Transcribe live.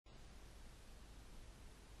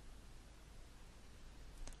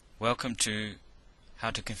Welcome to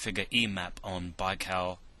how to configure EMap on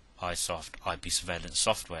BiKal EyeSoft IP Surveillance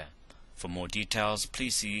software. For more details,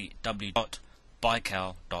 please see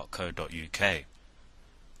www.bikal.co.uk.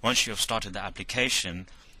 Once you have started the application,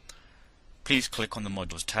 please click on the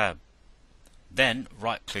Modules tab. Then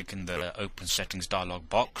right-click in the Open Settings dialog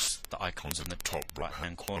box, the icons in the top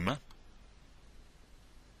right-hand corner,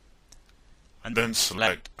 and then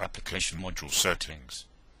select Application Module Settings.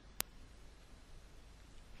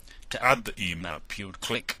 To add the EMap, you would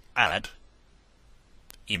click Add.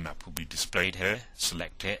 EMap will be displayed here,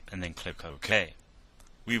 select it, and then click OK.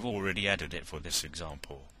 We've already added it for this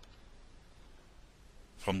example.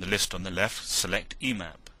 From the list on the left, select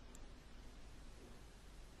EMap.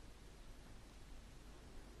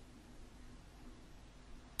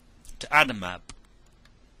 To add a map,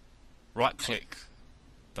 right-click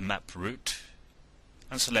the map route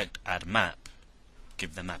and select Add Map.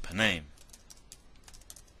 Give the map a name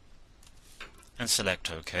and select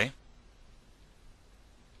OK.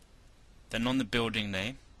 Then on the building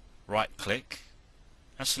name, right-click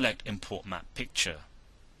and select Import Map Picture.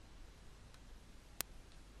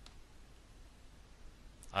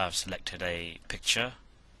 I have selected a picture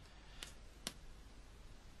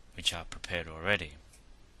which I have prepared already.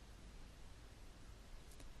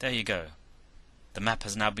 There you go. The map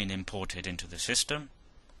has now been imported into the system,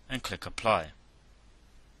 and click Apply.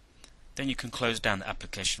 Then you can close down the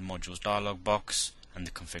Application Modules dialog box and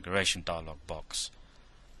the Configuration dialog box.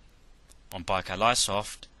 On BiKal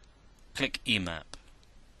EyeSoft, click EMap.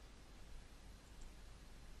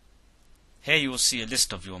 Here you will see a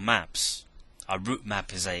list of your maps. Our route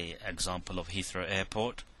map is an example of Heathrow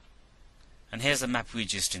Airport, and here's the map we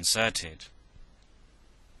just inserted.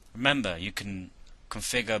 Remember, you can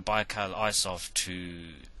configure BiKal EyeSoft to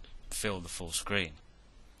fill the full screen.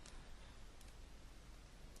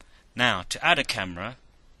 Now, to add a camera,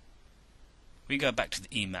 we go back to the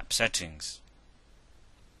EMap settings.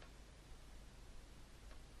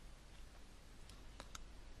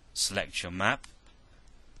 Select your map.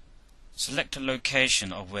 Select a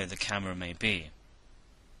location of where the camera may be.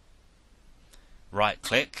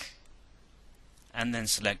 Right-click and then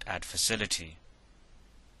select Add Facility.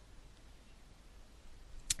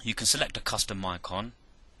 You can select a custom icon,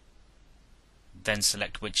 then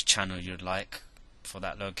select which channel you'd like for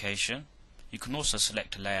that location. You can also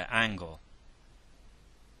select a layer angle.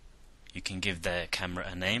 You can give the camera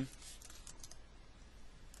a name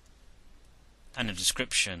and a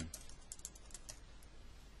description.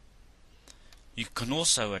 You can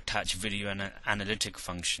also attach video and analytic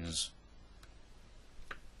functions.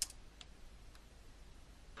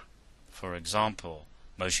 For example,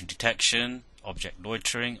 motion detection, object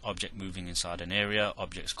loitering, object moving inside an area,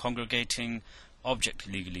 objects congregating, object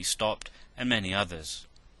illegally stopped, and many others.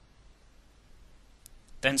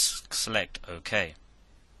 Then select OK.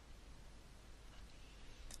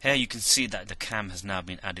 Here you can see that the cam has now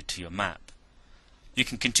been added to your map. You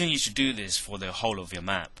can continue to do this for the whole of your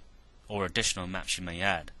map, or additional maps you may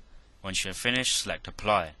add. Once you have finished, select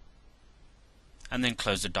Apply, and then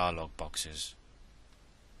close the dialog boxes.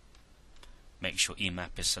 Make sure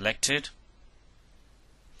EMap is selected.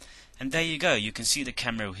 And there you go, you can see the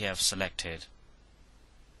camera we have selected.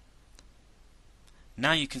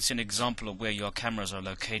 Now you can see an example of where your cameras are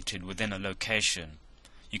located within a location.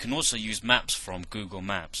 You can also use maps from Google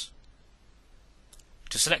Maps.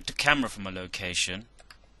 To select a camera from a location,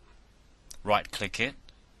 right-click it,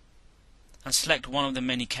 and select one of the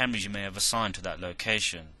many cameras you may have assigned to that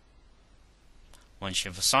location. Once you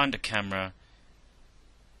have assigned a camera,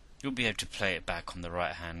 you'll be able to play it back on the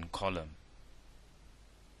right-hand column.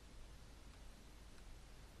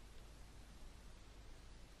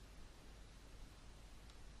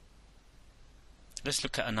 Let's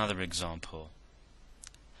look at another example.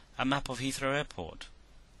 A map of Heathrow Airport.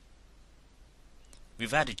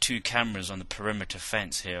 We've added 2 cameras on the perimeter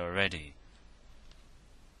fence here already.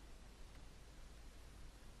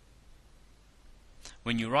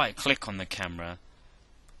 When you right-click on the camera,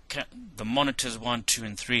 the monitors 1, 2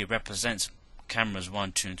 and 3 represents cameras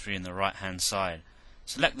 1, 2 and 3 on the right hand side.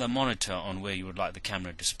 Select the monitor on where you would like the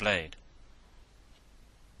camera displayed.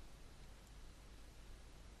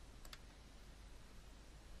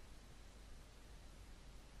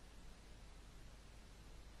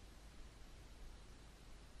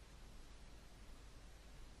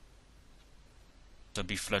 To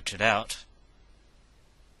be floated out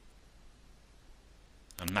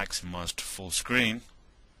and maximized to full screen,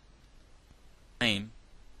 name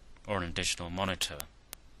or an additional monitor.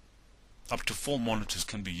 Up to 4 monitors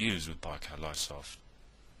can be used with BiKal EyeSoft.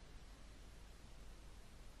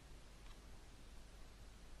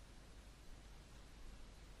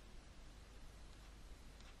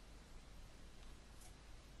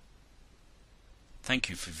 Thank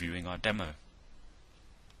you for viewing our demo.